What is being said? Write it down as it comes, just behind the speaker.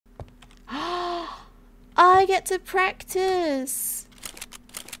I get to practice.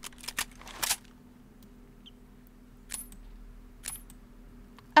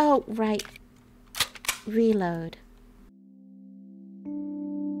 Oh, right. Reload.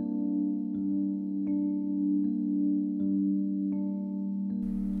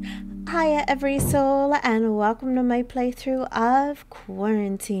 Hiya every soul and welcome to my playthrough of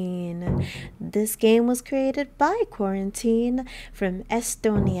Karantiin. This game was created by Karantiin from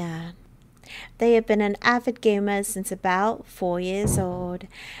Estonia. They have been an avid gamer since about 4 years old.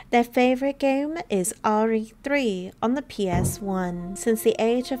 Their favorite game is RE3 on the PS1. Since the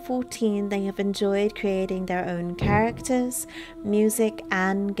age of 14, they have enjoyed creating their own characters, music,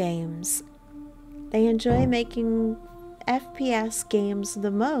 and games. They enjoy making FPS games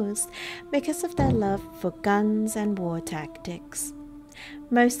the most because of their love for guns and war tactics.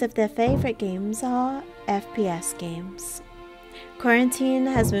 Most of their favorite games are FPS games. Karantiin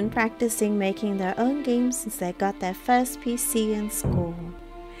has been practicing making their own games since they got their first PC in school.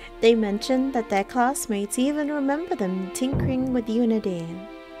 They mentioned that their classmates even remember them tinkering with Unity.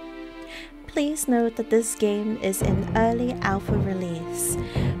 Please note that this game is in early alpha release,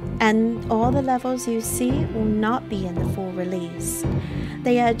 and all the levels you see will not be in the full release.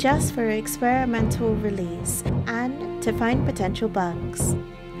 They are just for experimental release and to find potential bugs.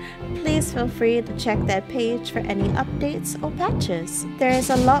 Please feel free to check their page for any updates or patches. There is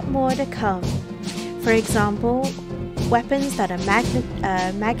a lot more to come. For example, weapons that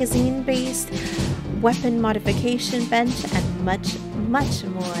are magazine based, weapon modification bench, and much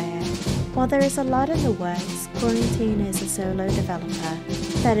more. While there is a lot in the works, Karantiin is a solo developer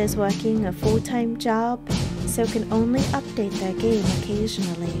that is working a full-time job, so can only update their game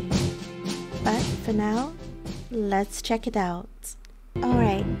occasionally. But for now, let's check it out.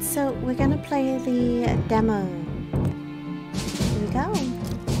 Alright, so we're gonna play the demo. Here we go.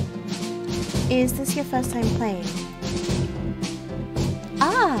 Is this your first time playing?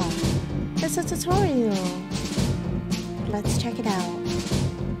 Ah! It's a tutorial! Let's check it out.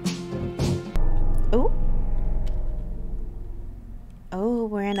 Oh! Oh,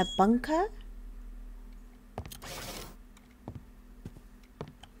 we're in a bunker?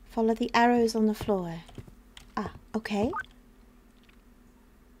 Follow the arrows on the floor. Ah, okay.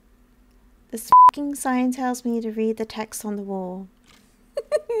 This f***ing sign tells me to read the text on the wall.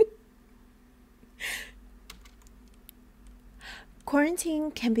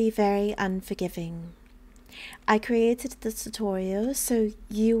 Karantiin can be very unforgiving. I created this tutorial so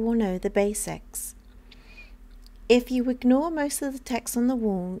you will know the basics. If you ignore most of the text on the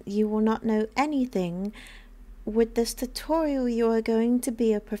wall, you will not know anything. With this tutorial, you are going to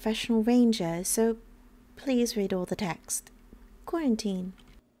be a professional ranger, so please read all the text. Karantiin.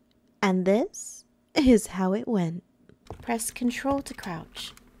 And this is how it went. Press Ctrl to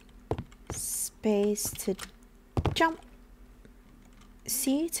crouch, space to jump,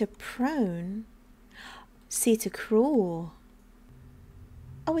 C to prone, C to crawl.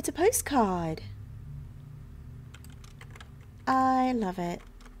 Oh, it's a postcard. I love it.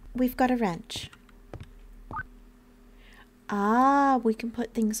 We've got a wrench. Ah, we can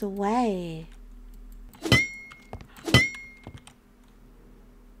put things away.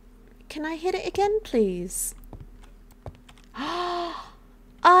 Can I hit it again, please?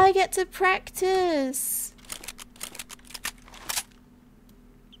 I get to practice.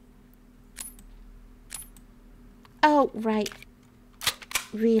 Oh, right.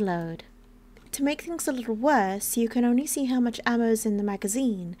 Reload. To make things a little worse, you can only see how much ammo is in the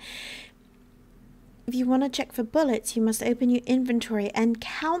magazine. If you want to check for bullets, you must open your inventory and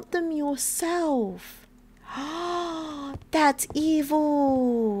count them yourself. That's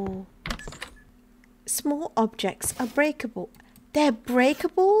evil. Small objects are breakable. They're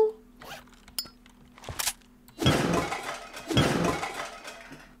breakable?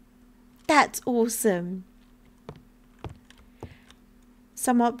 That's awesome.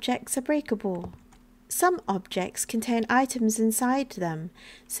 Some objects are breakable. Some objects contain items inside them,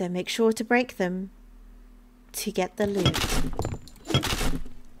 so make sure to break them to get the loot.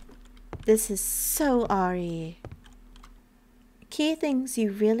 This is so RE. Key things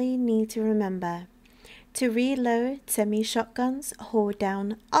you really need to remember. To reload semi-shotguns, hold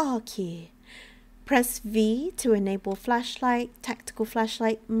down R key. Press V to enable flashlight. Tactical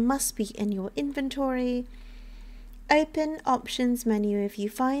flashlight must be in your inventory. Open options menu if you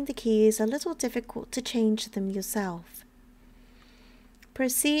find the keys a little difficult to change them yourself.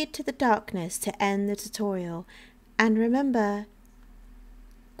 Proceed to the darkness to end the tutorial. And remember,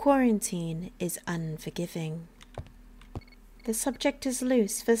 Karantiin is unforgiving. The subject is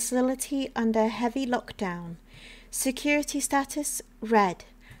loose. Facility under heavy lockdown. Security status red.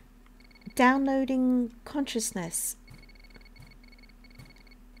 Downloading consciousness.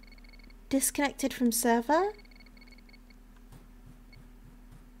 Disconnected from server?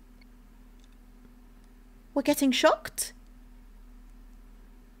 We're getting shocked?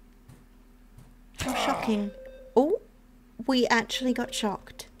 How shocking. Oh, we actually got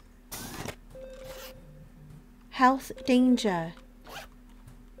shocked. Health danger.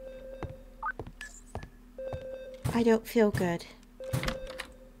 I don't feel good.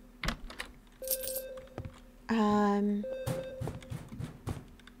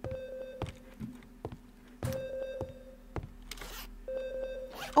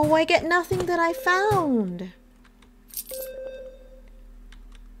 Oh, I get nothing that I found.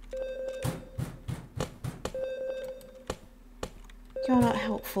 You're not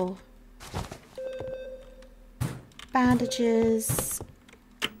helpful. Bandages.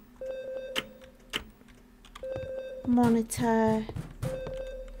 Monitor.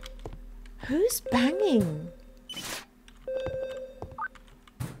 Who's banging?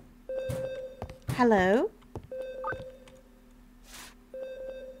 Hello?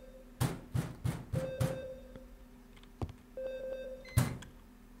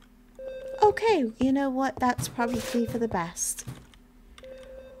 Okay, you know what? That's probably for the best.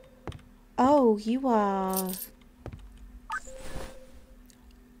 Oh, you are...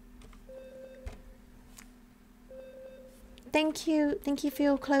 Thank you for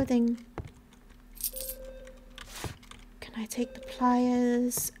your clothing. Can I take the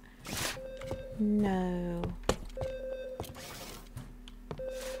pliers? No.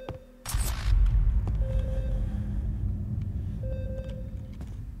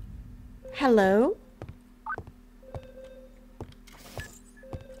 Hello?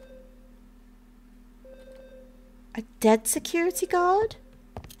 A dead security guard?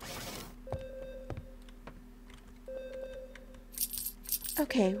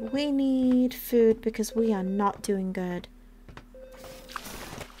 Okay, we need food because we are not doing good.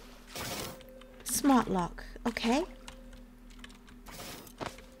 Smart lock, okay.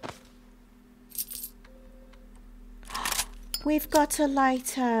 We've got a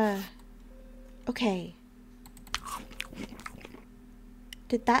lighter. Okay.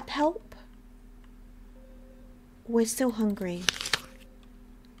 Did that help? We're still hungry.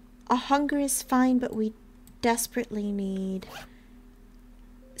 Our hunger is fine, but we desperately need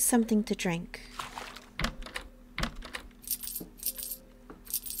something to drink.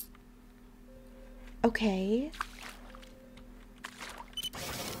 Okay.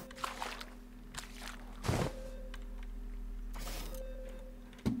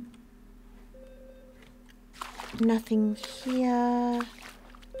 Nothing here.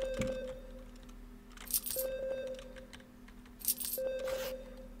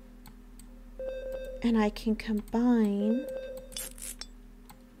 And I can combine.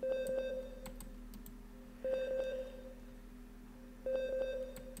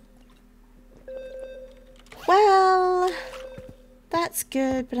 Well, that's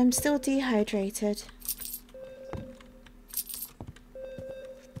good, but I'm still dehydrated.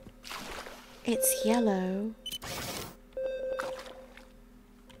 It's yellow.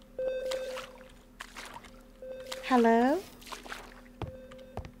 Hello?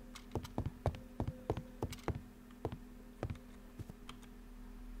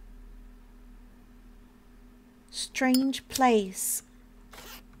 Strange place.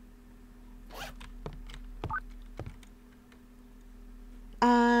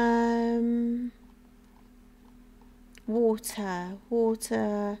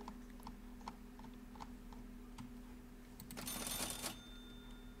 Water.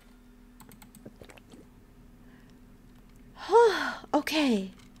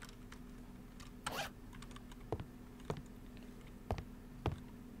 Okay.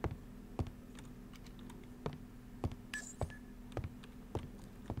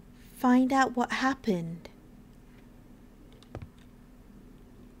 Find out what happened.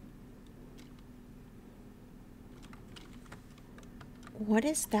 What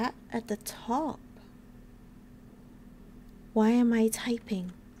is that at the top? Why am I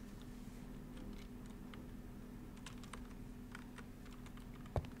typing?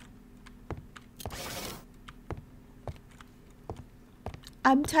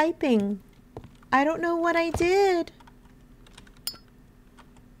 I'm typing. I don't know what I did.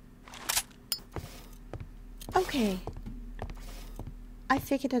 Okay. I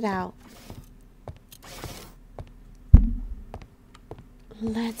figured it out.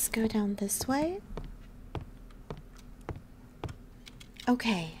 Let's go down this way.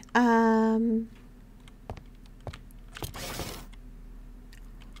 Okay. Oh.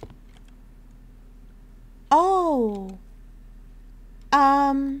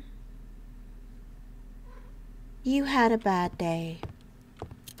 You had a bad day.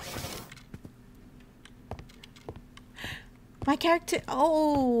 My character,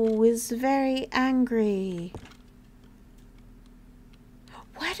 is very angry.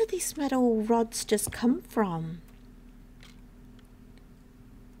 Where do these metal rods just come from?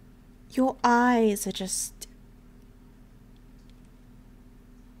 Your eyes are just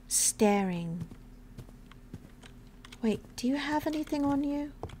staring. Wait, do you have anything on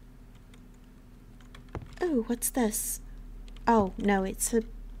you? Oh, what's this? Oh, no, it's a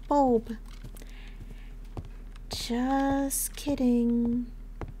bulb. Just kidding.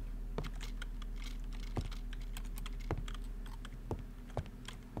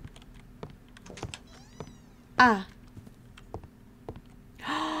 Ah.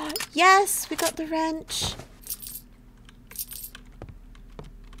 Yes, we got the wrench.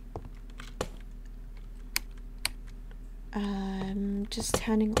 Just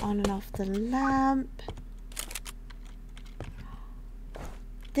turning on and off the lamp.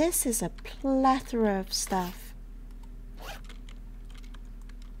 This is a plethora of stuff.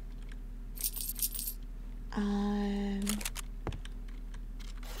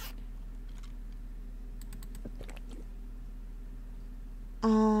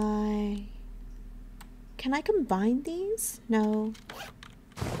 Can I combine these? No.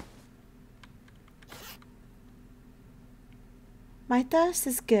 My thirst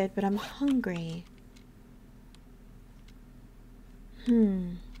is good, but I'm hungry.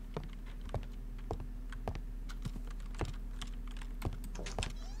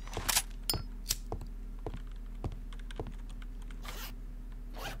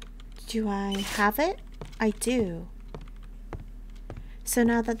 Do I have it? I do. So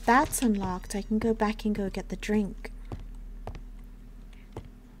now that that's unlocked, I can go back and go get the drink.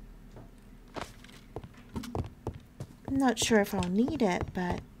 I'm not sure if I'll need it,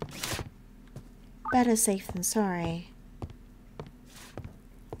 but better safe than sorry.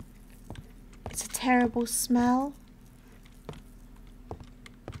 It's a terrible smell.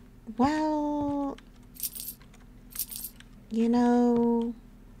 Well, you know...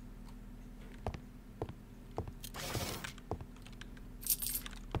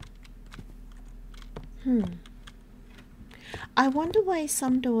 I wonder why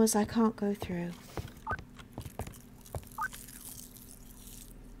some doors I can't go through.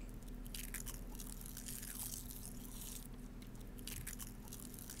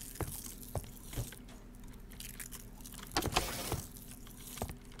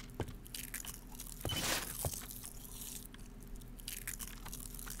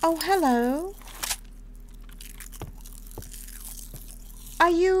 Oh, hello.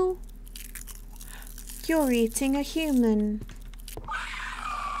 Are you... You're eating a human.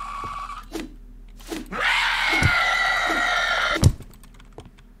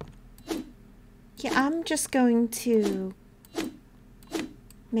 Yeah, I'm just going to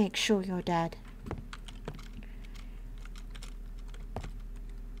make sure you're dead.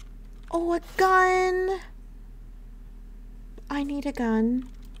 Oh, a gun! I need a gun.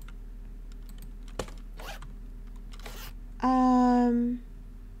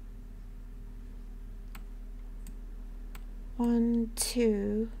 1,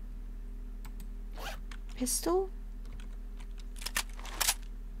 2. Pistol?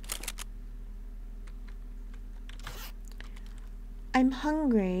 I'm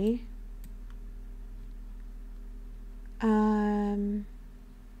hungry.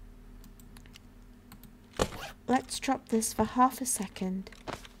 Let's drop this for half a second.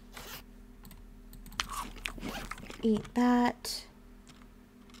 Eat that.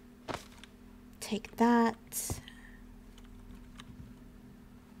 Take that.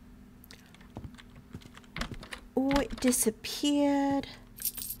 Oh, it disappeared.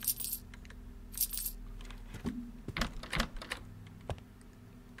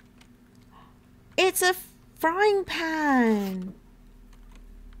 It's a frying pan.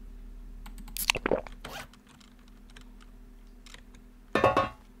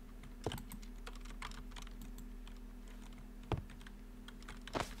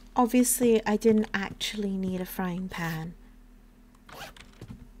 Obviously, I didn't actually need a frying pan.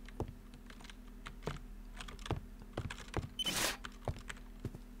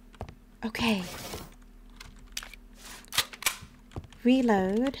 Okay.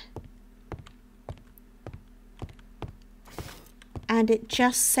 Reload. And it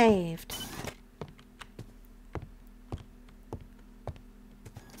just saved.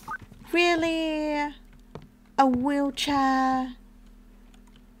 Really? A wheelchair?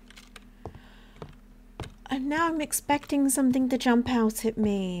 And now I'm expecting something to jump out at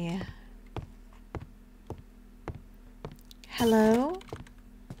me. Hello?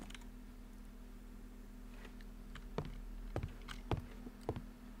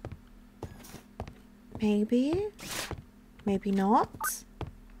 Maybe. Maybe not.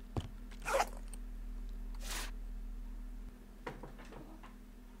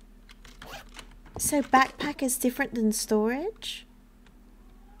 So backpack is different than storage?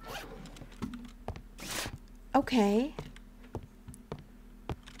 Okay.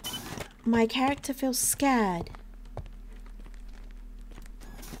 My character feels scared.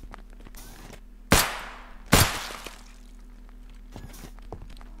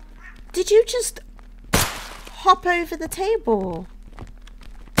 Did you just hop over the table?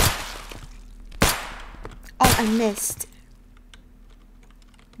 Oh, I missed.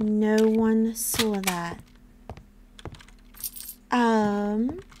 No one saw that.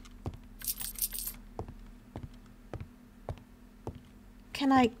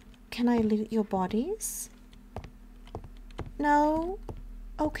 Can I loot your bodies? No?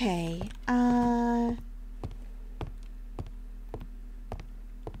 Okay.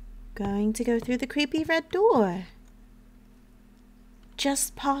 Going to go through the creepy red door.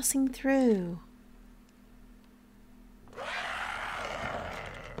 Just passing through.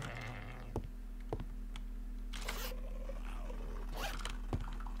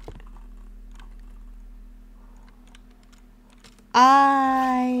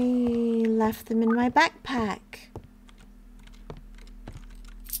 I left them in my backpack.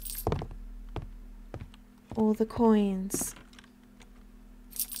 All the coins.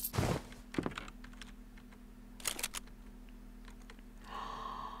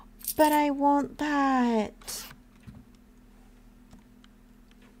 But I want that.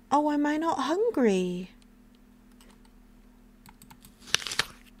 Oh, am I not hungry?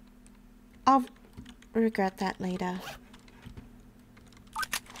 I'll regret that later.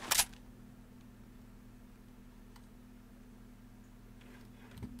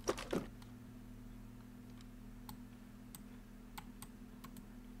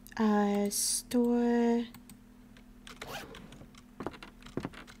 Store.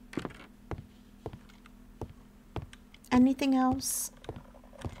 Anything else?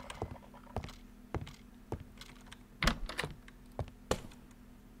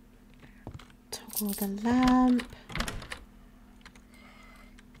 Toggle the lamp.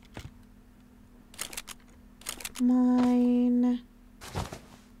 Mine.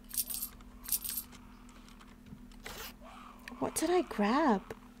 What did I grab?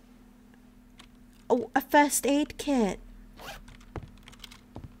 Oh, a first aid kit.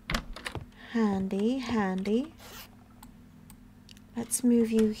 Handy, handy. Let's move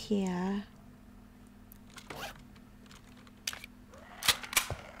you here.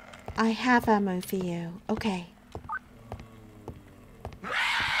 I have ammo for you. Okay.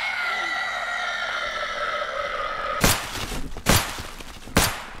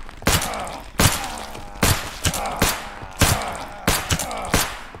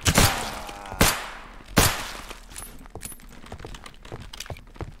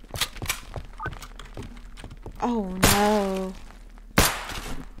 Oh no.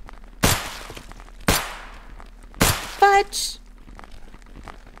 Fudge!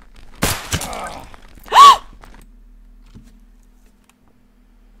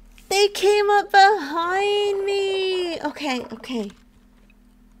 They came up behind me! Okay, okay.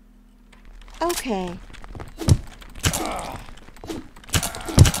 Okay.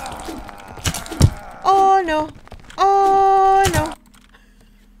 Oh no. Oh no.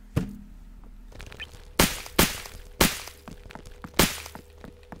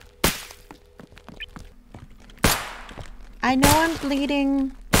 I know I'm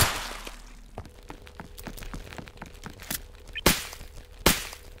bleeding.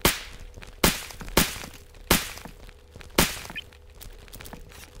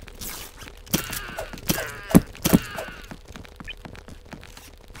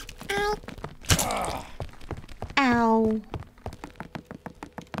 Ow. Ow.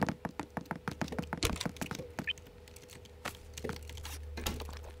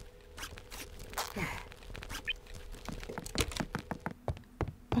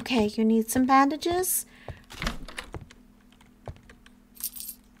 Okay, you need some bandages?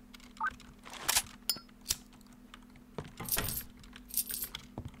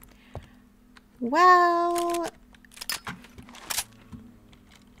 Well...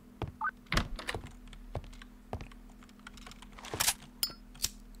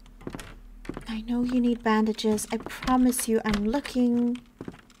 I know you need bandages. I promise you I'm looking.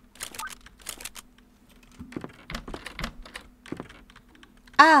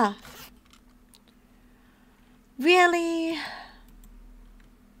 Ah! Really?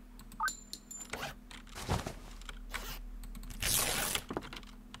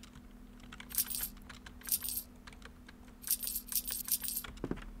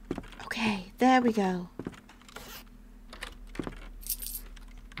 Okay, There we go.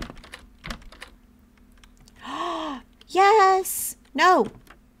 Yes! No!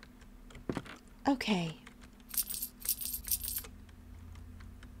 Okay.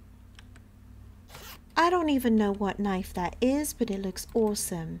 I don't even know what knife that is, but it looks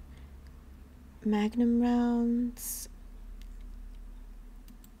awesome. Magnum rounds.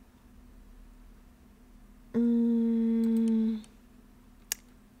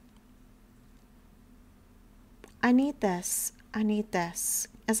 I need this. I need this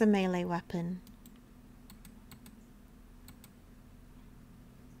as a melee weapon.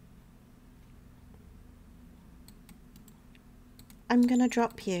 I'm gonna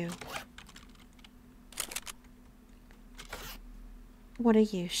drop you. What are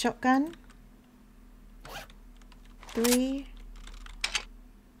you? Shotgun? 3.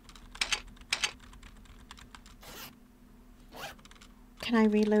 Can I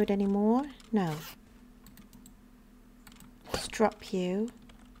reload any more? No. Let's drop you.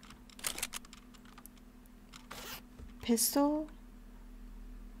 Pistol?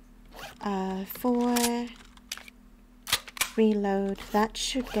 4. Reload. That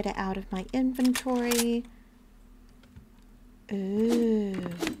should get it out of my inventory. Ooh.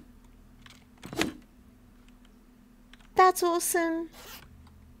 That's awesome.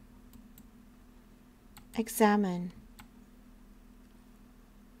 Examine.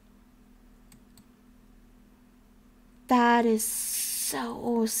 That is so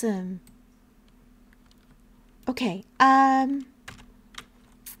awesome. Okay,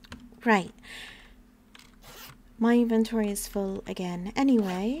 right. My inventory is full again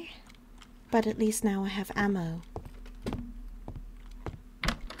anyway, but at least now I have ammo.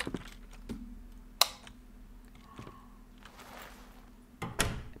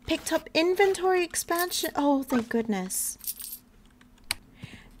 Picked up inventory expansion. Oh, thank goodness.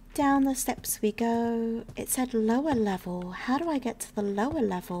 Down the steps we go. It said lower level. How do I get to the lower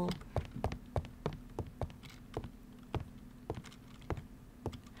level?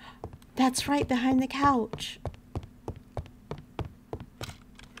 That's right behind the couch.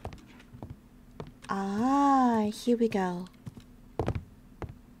 Ah, here we go.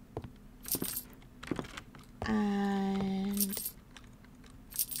 And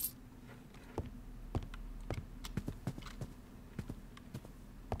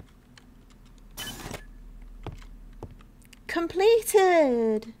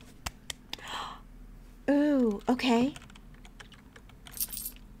completed. Ooh, okay.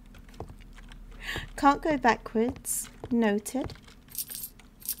 Can't go backwards. Noted.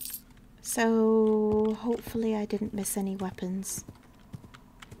 So hopefully I didn't miss any weapons.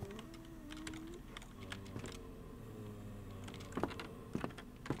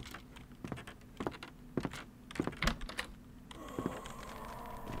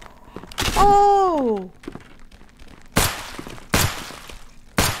 Oh!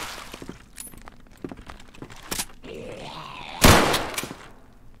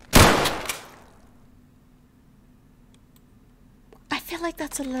 I feel like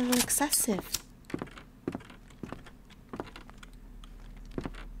that's a little excessive.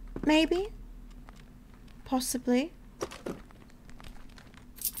 Maybe? Possibly.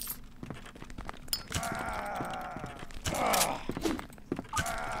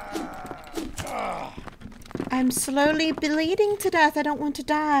 I'm slowly bleeding to death. I don't want to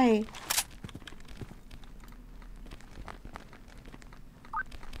die.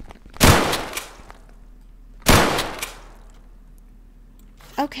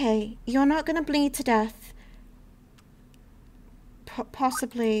 Okay, you're not gonna bleed to death.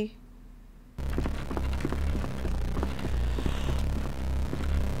 Possibly.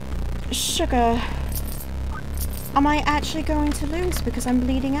 Sugar. Am I actually going to lose because I'm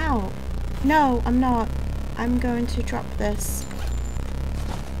bleeding out? No, I'm not. I'm going to drop this.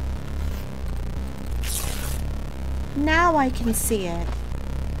 Now I can see it.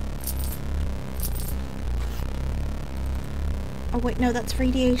 Oh wait, no, that's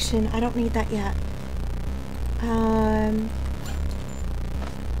radiation. I don't need that yet.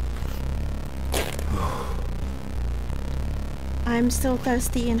 I'm still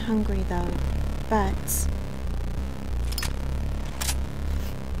thirsty and hungry though, but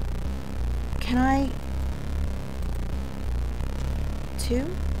can I... 2?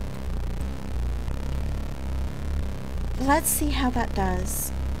 Let's see how that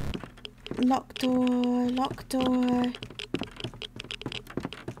does. Lock door, lock door.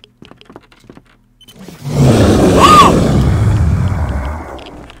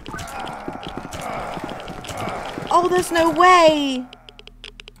 Oh, there's no way!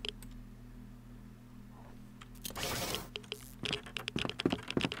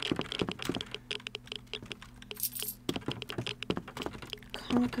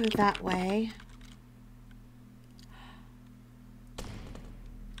 can't go that way.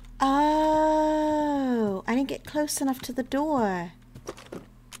 Oh, I didn't get close enough to the door.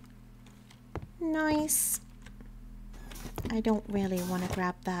 Nice. I don't really want to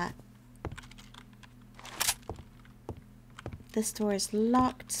grab that. This door is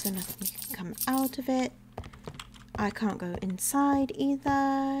locked, so nothing can come out of it. I can't go inside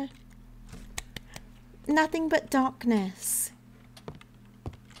either. Nothing but darkness.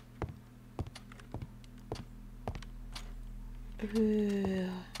 Ooh.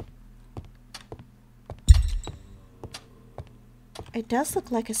 It does look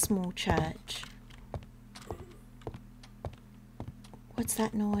like a small church. What's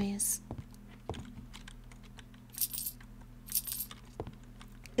that noise?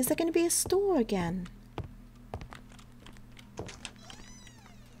 Is there going to be a store again?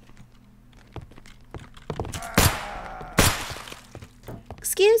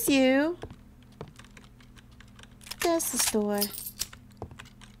 Excuse you. There's the store.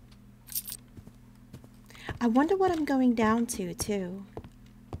 I wonder what I'm going down to, too.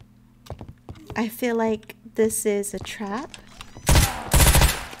 I feel like this is a trap.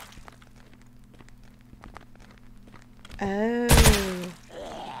 Oh.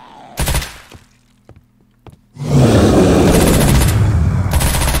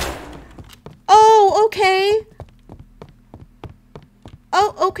 Oh, okay.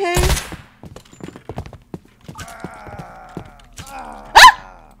 Oh, okay.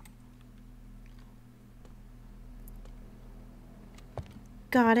 Ah!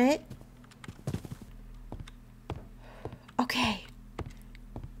 Got it. Okay.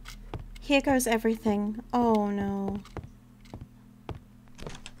 Here goes everything. Oh no.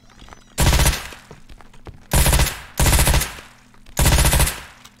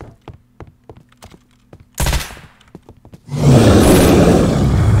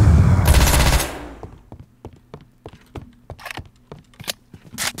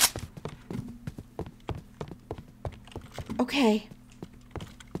 Okay.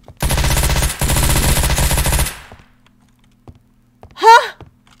 Huh?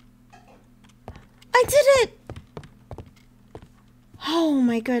 I did it! Oh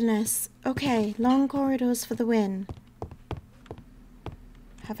my goodness. Okay, long corridors for the win.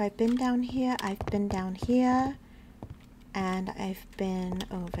 Have I been down here? I've been down here. And I've been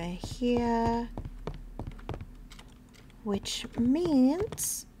over here. Which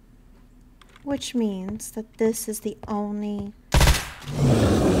means that this is the only...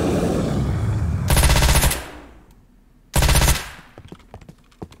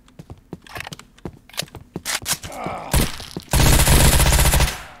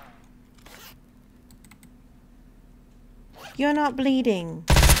 You're not bleeding.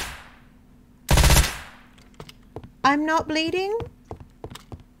 I'm not bleeding?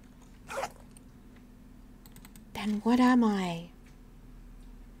 Then what am I?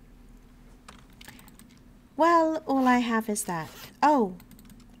 Well, all I have is that. Oh.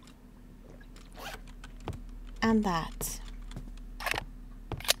 And that.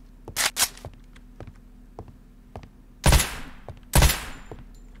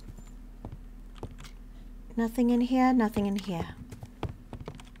 Nothing in here, nothing in here.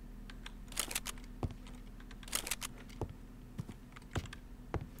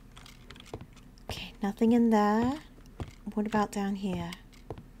 Okay, nothing in there. What about down here?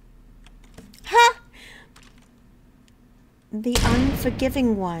 Ha! The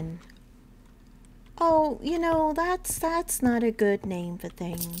unforgiving one. Oh, you know, that's not a good name for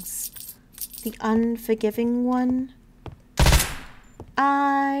things. The unforgiving one.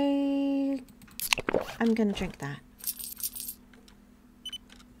 I'm gonna drink that.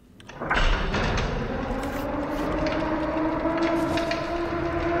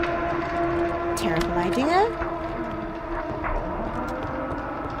 Terrible idea.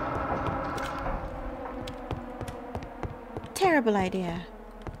 Terrible idea.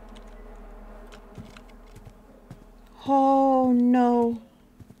 Oh no.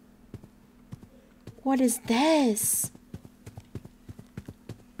 What is this?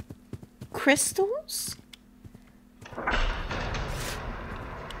 Crystals?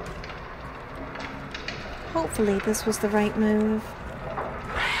 Hopefully this was the right move.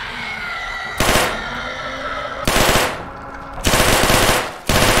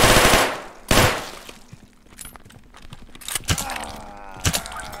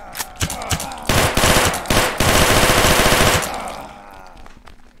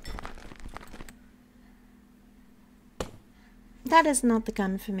 That is not the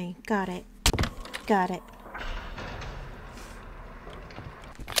gun for me. Got it. Got it.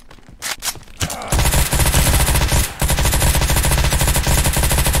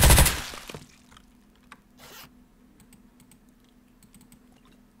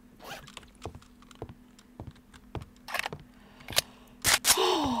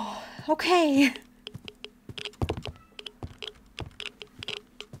 Okay.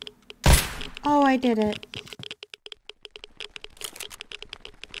 Oh, I did it.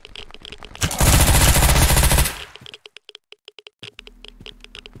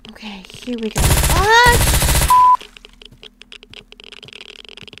 Okay, here we go. Ah!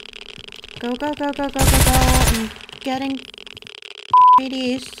 Go, go, go, go, go, go, go. I'm getting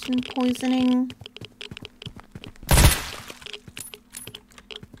radiation poisoning.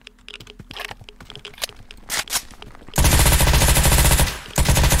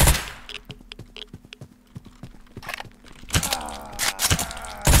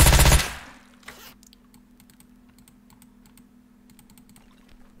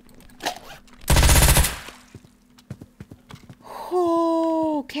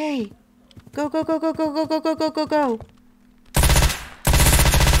 Okay. Go, go, go, go, go, go, go, go, go, go, go.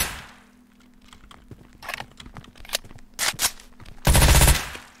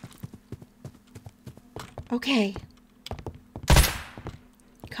 Okay.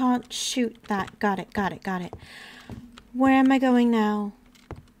 Can't shoot that. Got it, got it, got it. Where am I going now?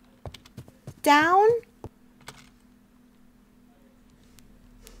 Down?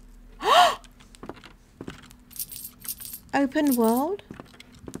 Open world?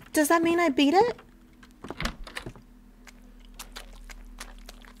 Does that mean I beat it?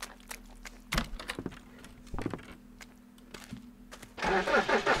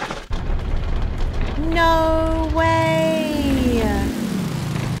 No way!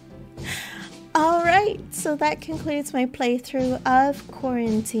 Alright, so that concludes my playthrough of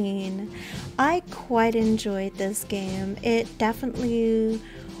Quarantine. I quite enjoyed this game. It definitely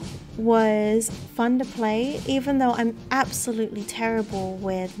was fun to play, even though I'm absolutely terrible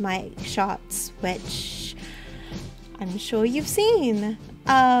with my shots, which I'm sure you've seen.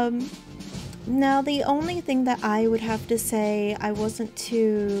 Now the only thing that I would have to say I wasn't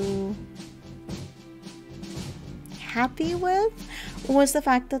too happy with was the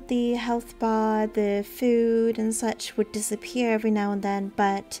fact that the health bar, the food and such would disappear every now and then,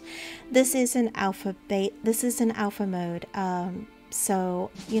 but this is an alpha mode.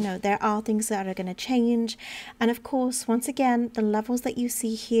 So, you know, there are things that are going to change. And of course, once again, the levels that you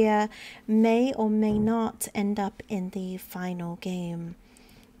see here may or may not end up in the final game.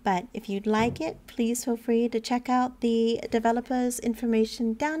 But if you'd like it, please feel free to check out the developers'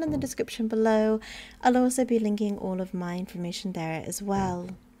 information down in the description below. I'll also be linking all of my information there as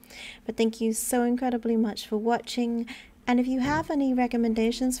well. But thank you so incredibly much for watching. And if you have any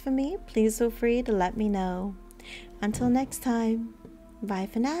recommendations for me, please feel free to let me know. Until next time. Bye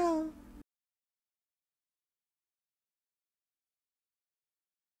for now.